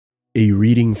A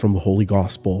reading from the Holy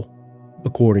Gospel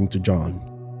according to John.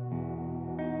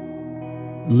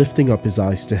 Lifting up his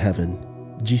eyes to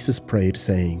heaven, Jesus prayed,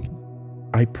 saying,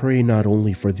 I pray not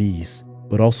only for these,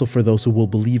 but also for those who will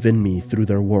believe in me through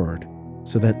their word,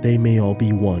 so that they may all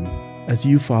be one, as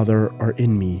you, Father, are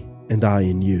in me and I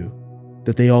in you,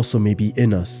 that they also may be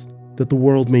in us, that the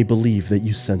world may believe that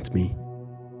you sent me.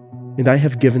 And I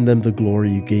have given them the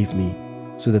glory you gave me,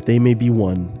 so that they may be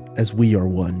one as we are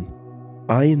one,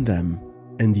 I in them,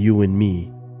 and you in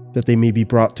me, that they may be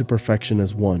brought to perfection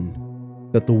as one,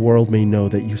 that the world may know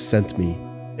that you sent me,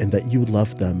 and that you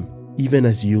loved them, even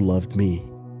as you loved me.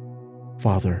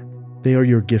 Father, they are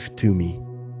your gift to me.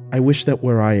 I wish that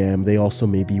where I am they also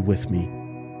may be with me,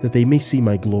 that they may see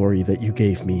my glory that you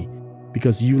gave me,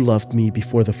 because you loved me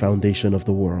before the foundation of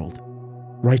the world.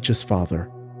 Righteous Father,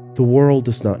 the world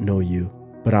does not know you,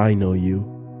 but I know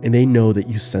you, and they know that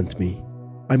you sent me.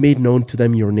 I made known to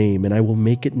them your name, and I will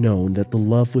make it known that the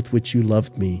love with which you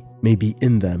loved me may be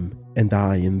in them, and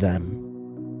I in them.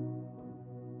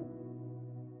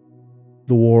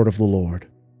 The word of the Lord.